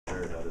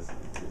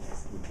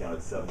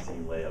counted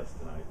 17 layups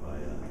tonight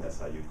by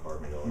SIU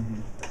Carbondale.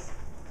 I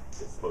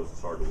suppose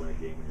it's hard to win a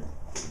game when you're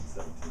getting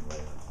 17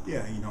 layups.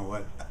 Yeah, you know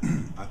what?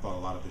 I thought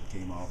a lot of it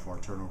came off our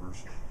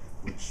turnovers,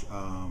 which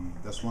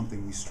that's one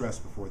thing we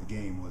stressed before the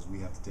game was we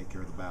have to take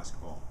care of the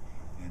basketball.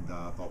 And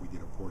I thought we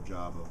did a poor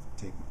job of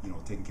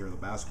taking care of the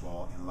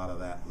basketball, and a lot of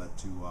that led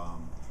to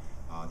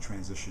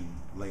transition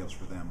layups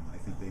for them. I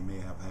think they may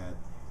have had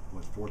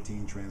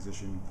 14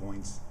 transition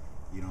points,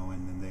 and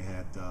then they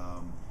had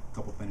a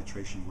couple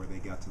penetration where they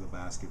got to the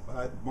basket.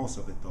 But most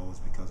of it though is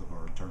because of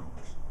our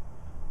turnovers.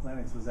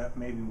 Lennox, was that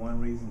maybe one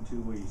reason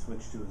too, where you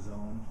switched to a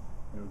zone?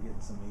 They were getting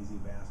some easy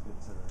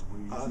baskets, or were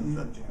you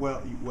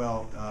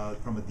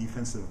just from a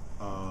defensive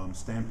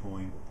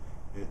standpoint,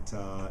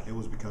 it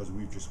was because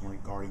we just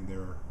weren't guarding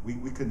their.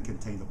 We couldn't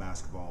contain the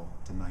basketball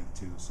tonight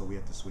too, so we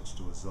had to switch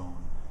to a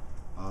zone,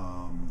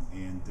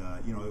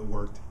 it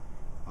worked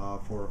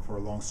for a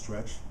long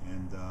stretch,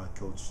 and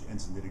Coach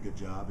Ensign did a good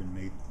job and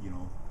made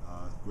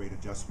great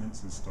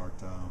adjustments and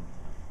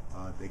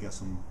they got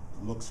some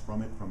looks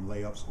from it, from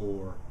layups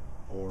or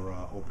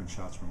open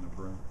shots from the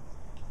perimeter.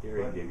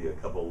 Gary gave you a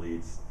couple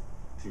leads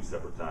 2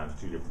 separate times,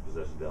 2 different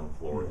possessions down the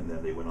floor, and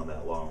then they went on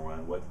that long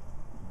run. What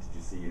did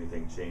you see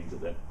anything change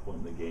at that point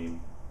in the game?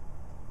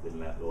 Didn't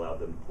that allow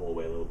them to pull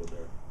away a little bit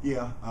there?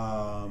 Yeah,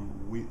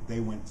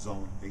 they went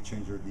zone. They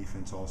changed their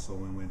defense also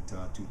and went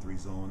 2-3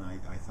 zone.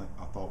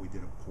 I thought we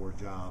did a poor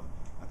job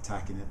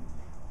attacking it.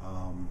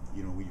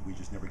 We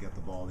just never got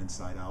the ball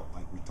inside out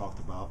like we talked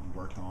about and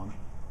worked on.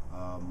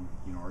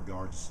 Our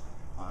guards.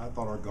 I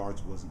thought our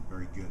guards wasn't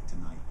very good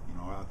tonight.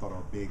 I thought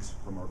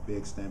from our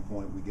big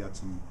standpoint, we got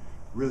some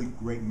really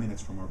great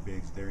minutes from our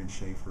bigs. Darian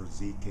Schaefer,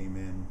 Zeke came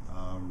in,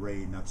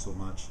 Ray not so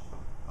much,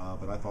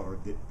 but I thought our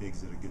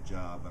bigs did a good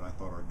job. But I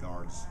thought our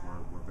guards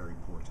were very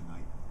poor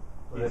tonight.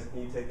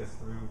 Can you take us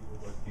through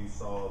what you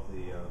saw of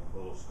the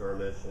little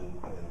skirmish and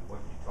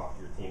what you talked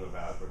to your team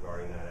about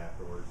regarding that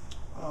afterwards?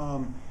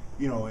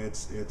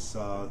 It's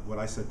what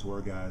I said to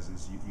our guys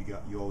is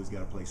you always got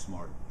to play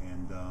smart,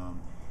 and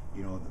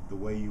the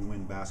way you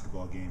win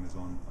basketball game is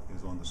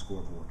on the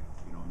scoreboard.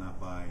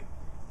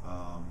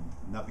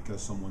 Not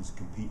because someone's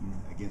competing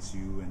against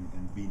you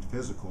and being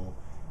physical.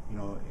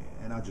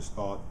 And I just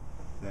thought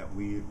that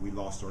we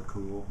lost our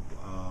cool.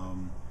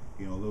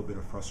 A little bit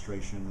of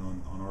frustration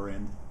on our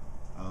end.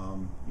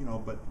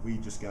 But we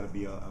just got to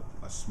be a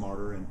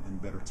smarter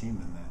and better team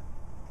than that.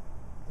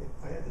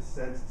 I had the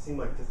sense, it seemed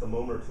like just a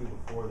moment or two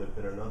before there'd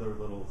been another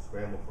little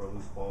scramble for a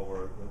loose ball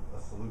where a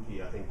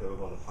Saluki, I think,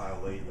 dove on the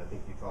pile late, and I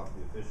think you talked to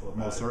the official about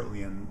it. Most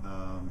certainly, and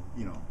I'm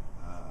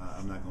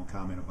not going to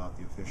comment about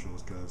the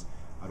officials because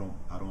I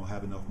don't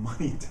have enough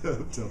money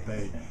to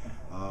pay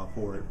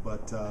for it.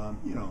 But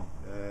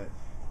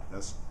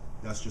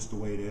that's just the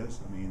way it is.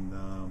 I mean,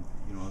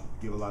 I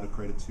give a lot of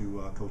credit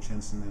to Coach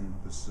Henson and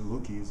the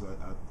Salukis.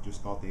 I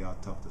just thought they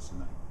out-toughed us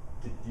tonight.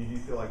 Did you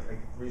feel like, the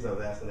reason I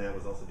was asking that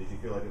was also, did you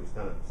feel like it was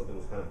something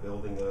was kind of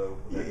building though?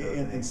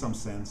 In some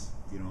sense,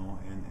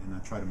 and I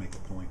try to make a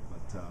point,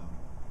 but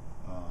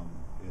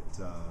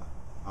it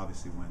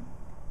obviously went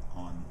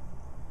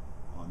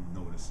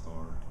unnoticed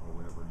or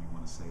whatever you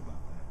want to say about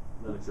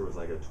that. Lennox, there was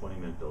like a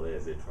 20-minute delay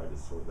as they tried to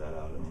sort that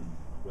out. I mean,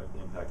 what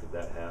impact did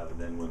that have? And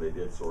then when they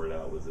did sort it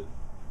out,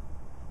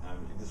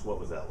 what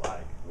was that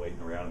like? Waiting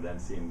around and then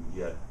seeing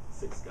you had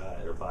 5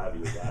 of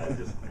your guys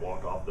just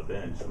walk off the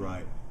bench.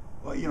 Right.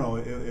 Well,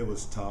 it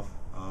was tough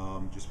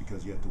just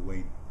because you had to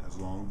wait as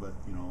long, but,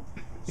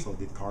 so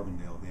did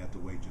Carbondale. They had to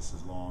wait just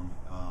as long.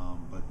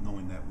 But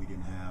knowing that we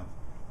didn't have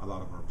a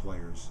lot of our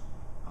players,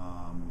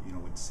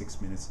 with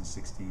 6 minutes and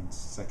 16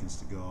 seconds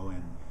to go,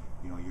 and,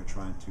 you're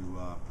trying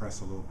to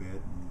press a little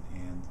bit,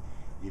 and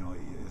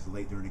it's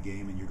late during the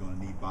game, and you're going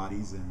to need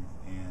bodies, and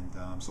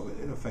so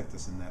it affected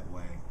us in that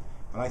way.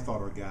 But I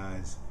thought our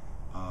guys,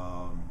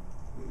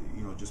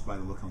 just by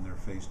the look on their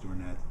face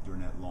during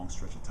that long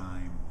stretch of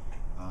time,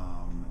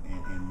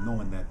 and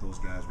knowing that those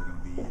guys were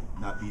going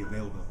to not be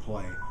available to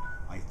play,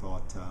 I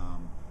thought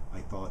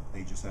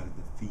they just had a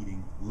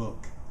defeating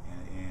look,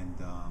 and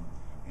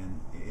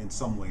in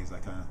some ways I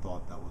kind of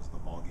thought that was the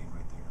ball game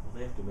right there. Well,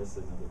 they have to miss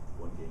another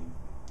one game.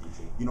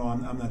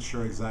 I'm not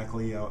sure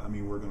exactly. I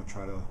mean, we're going to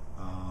try to.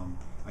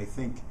 I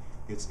think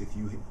it's if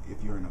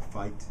you're in a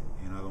fight,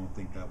 and I don't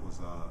think that was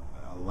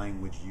a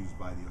language used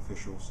by the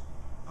officials.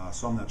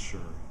 So I'm not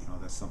sure.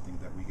 That's something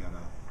that we got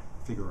to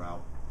figure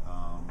out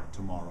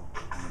tomorrow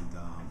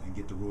and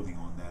get the ruling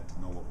on that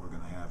to know what we're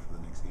going to have for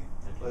the next game.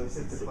 After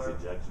 6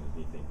 ejections, do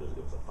you think there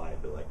was a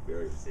fight? But like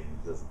Barry was saying,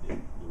 it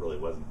really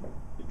wasn't.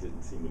 It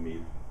didn't seem to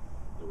me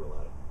there were a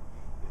lot of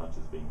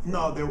punches being thrown.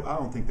 No, I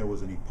don't think there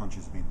was any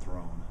punches being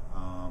thrown.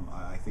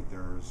 I think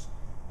there's,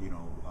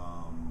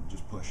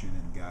 just pushing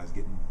and guys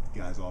getting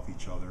guys off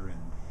each other.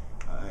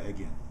 And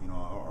again,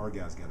 our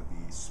guys got to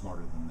be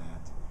smarter than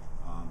that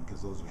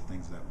because those are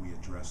things that we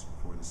address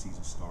before the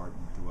season start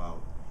and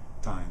throughout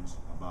times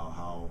about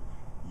how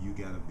you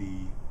got to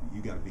behave,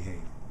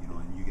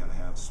 and you got to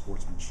have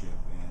sportsmanship,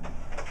 and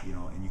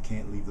and you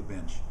can't leave the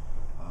bench.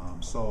 I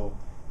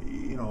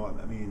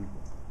mean,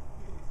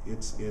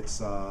 it's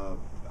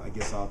I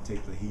guess I'll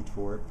take the heat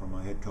for it from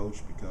a head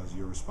coach because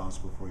you're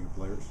responsible for your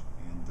players,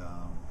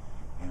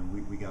 and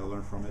we got to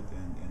learn from it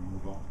and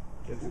move on.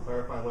 Just to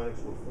clarify, Lennox,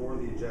 before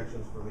the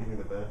ejections for leaving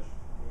the bench?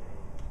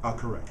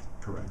 Correct,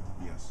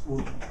 yes.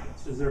 Well,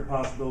 Yes. is there a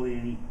possibility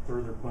any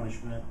further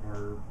punishment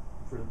or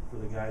for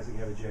the guys that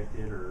got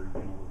ejected, or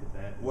you know, look at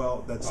that?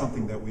 Well, that's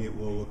something that we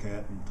will look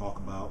at and talk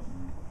about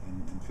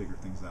and figure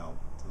things out.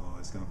 So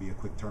it's going to be a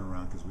quick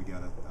turnaround because we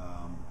got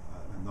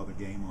another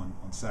game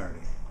on Saturday,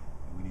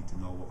 and we need to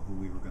know who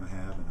we were going to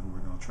have and who we're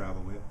going to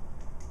travel with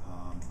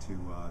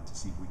to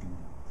see if we can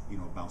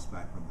bounce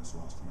back from this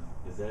loss tonight.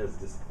 Is that as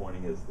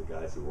disappointing as the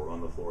guys who were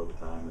on the floor at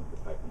the time, and the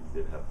fact that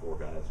you did have 4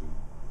 guys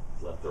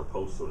who left their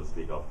post, so to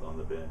speak, off on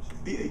the bench?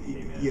 And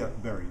came in? Yeah,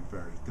 very,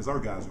 because our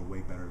guys are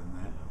way better than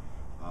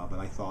that. But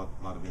I thought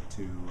a lot of it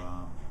too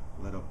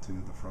led up to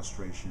the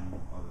frustration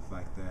of the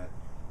fact that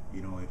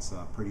it's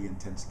a pretty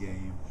intense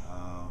game.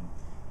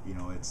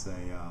 It's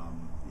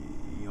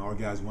our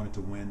guys wanted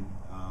to win,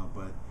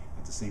 but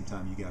at the same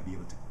time you got to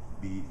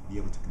be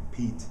able to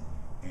compete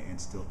and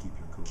still keep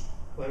your cool.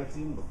 Lennox,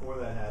 even before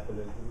that happened,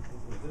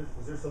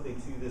 is there something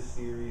to this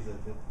series that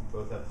you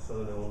both have the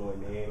Southern Illinois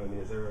name? I mean,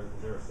 is there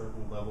a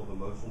certain level of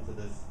emotion to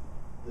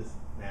this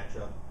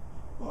matchup?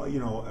 Well,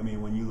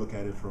 when you look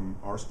at it from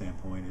our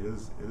standpoint, it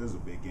is a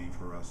big game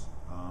for us.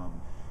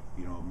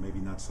 Maybe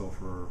not so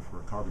for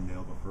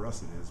Carbondale, but for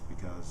us it is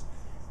because,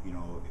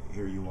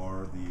 here you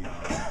are, the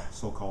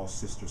so-called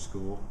sister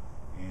school,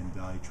 and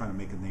you're trying to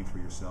make a name for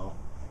yourself.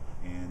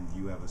 And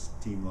you have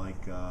a team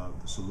like the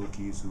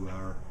Salukis who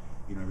are,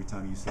 every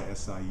time you say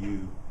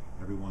SIU,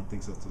 everyone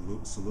thinks of the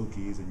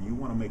Salukis, and you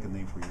want to make a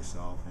name for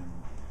yourself.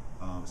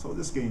 And so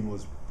this game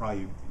was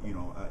probably,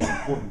 an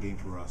important game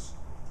for us.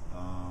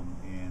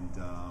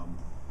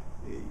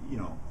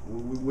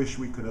 We wish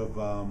we could have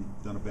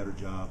done a better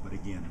job, but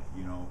again,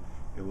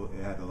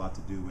 it had a lot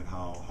to do with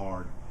how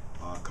hard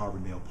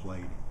Carbondale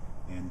played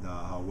and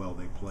how well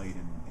they played,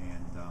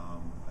 and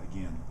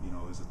again,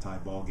 it was a tie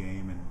ball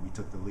game, and we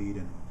took the lead,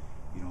 and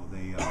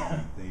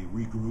they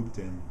regrouped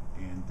and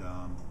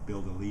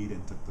built a lead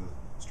and took the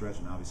stretch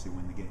and obviously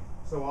win the game.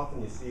 So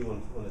often you see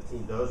when a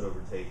team does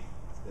overtake,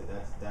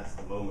 that's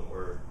the moment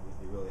where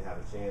you really have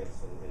a chance,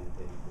 and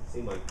it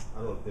seemed like,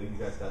 I don't know if you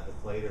guys got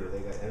deflated or they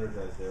got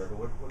energized there, but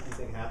what do you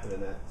think happened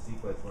in that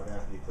sequence right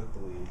after you took the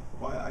lead?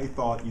 Well, I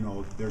thought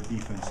their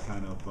defense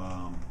kind of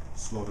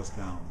slowed us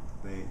down.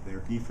 Their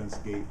defense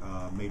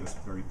made us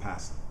very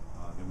passive.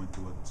 They went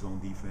to a zone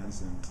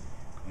defense,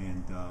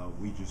 and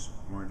we just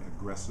weren't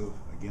aggressive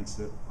against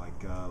it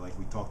like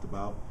we talked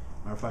about.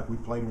 Matter of fact, we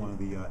played one of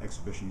the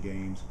exhibition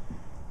games,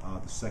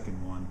 the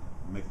second one,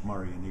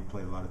 McMurray, and they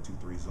played a lot of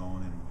 2-3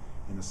 zone, and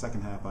in the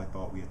second half I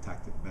thought we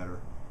attacked it better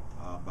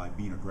by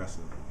being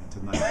aggressive. And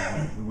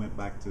tonight we went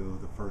back to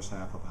the first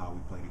half of how we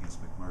played against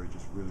McMurray,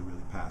 just really,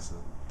 really passive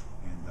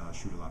and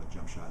shoot a lot of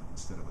jump shot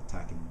instead of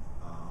attacking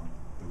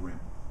the rim.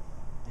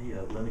 Hey,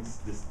 Lennox,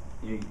 this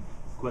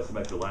question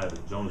about your lineup,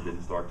 if Jones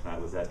didn't start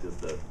tonight, was that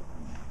just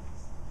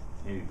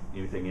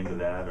anything into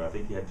that? Or I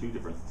think you had 2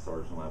 different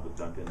starters in the lineup with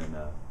Duncan and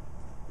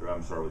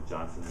with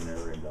Johnson in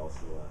there, and also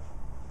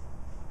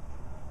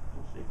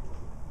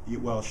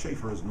Schaefer. Well,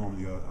 Schaefer is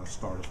normally a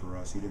starter for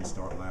us. He didn't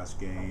start last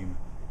game,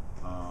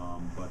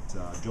 but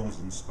Jones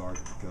didn't start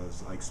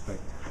because I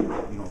expect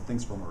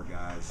things from our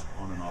guys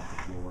on and off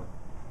the floor.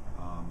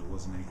 There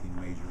wasn't anything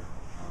major,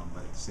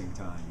 but at the same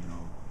time,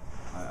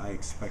 I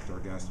expect our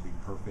guys to be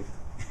perfect,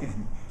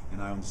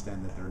 and I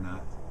understand that they're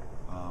not.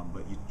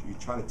 But you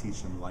try to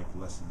teach them life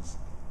lessons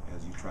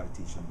as you try to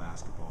teach them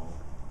basketball,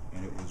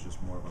 and it was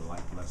just more of a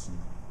life lesson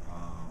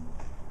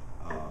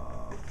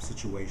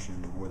situation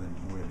more than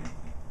anything.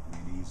 I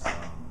mean,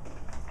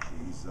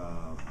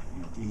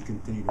 he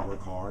continued to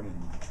work hard,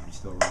 and I'm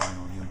still relying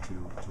on him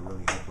to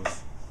really help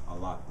us a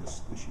lot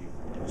this year.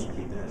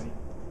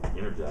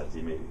 Energized.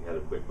 He had a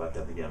quick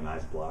bucket. I think he had a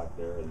nice block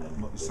there, and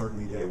then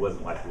certainly did. It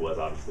wasn't like it was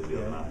obviously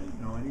the other night.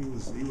 And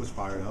he was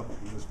fired up.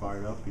 He was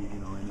fired up.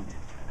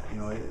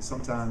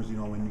 Sometimes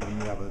when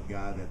you have a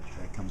guy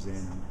that comes in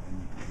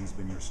and he's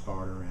been your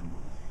starter and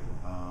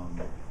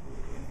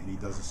he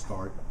doesn't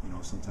start,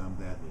 sometimes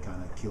that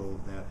kind of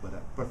killed that.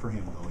 But for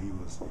him though,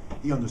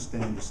 he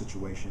understood the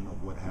situation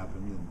of what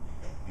happened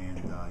and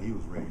he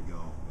was ready to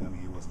go. I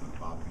mean, it wasn't going to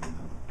bother him.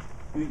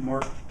 I think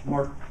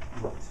Mark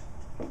looked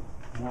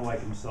more like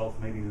himself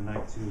maybe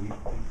tonight too.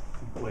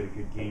 He played a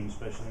good game,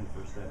 especially in the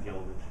first half.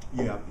 Yelovich.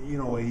 Yeah,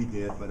 he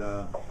did. But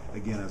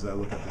again, as I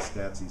look at the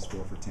stats, he's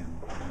 4 for 10.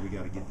 And we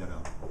got to get that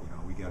up.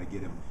 We got to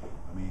get him.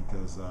 I mean,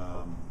 because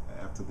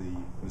after the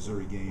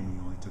Missouri game, he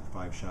only took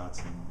 5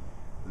 shots, and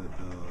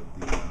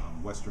the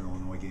Western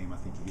Illinois game, I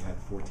think he had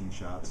 14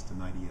 shots.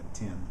 Tonight he had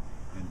 10,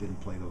 and didn't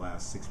play the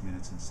last 6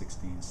 minutes and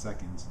 16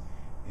 seconds.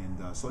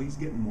 And so he's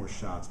getting more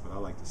shots, but I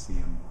like to see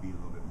him be a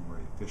little bit more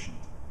efficient,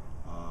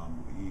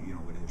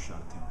 with his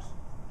shot attempts.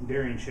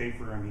 Darian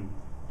Schaefer, I mean,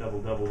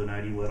 double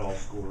tonight. He led all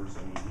scores.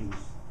 I mean, he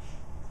was.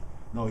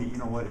 No, you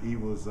know what? He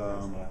was.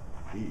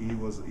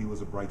 He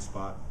was a bright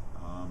spot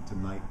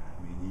tonight.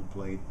 I mean, he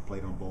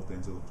played on both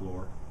ends of the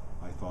floor.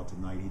 I thought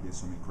tonight he did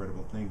some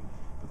incredible thing.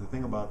 But the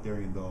thing about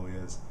Darian though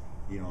is,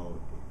 you know,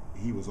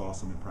 he was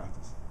awesome in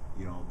practice.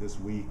 You know, this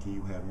week he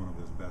had one of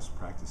his best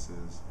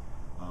practices,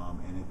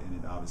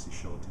 and it obviously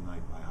showed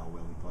tonight by how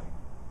well he played.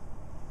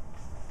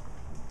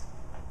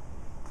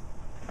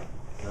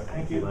 All right,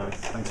 Thank you. Lennox.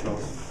 Thanks,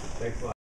 fellas. Thanks a lot.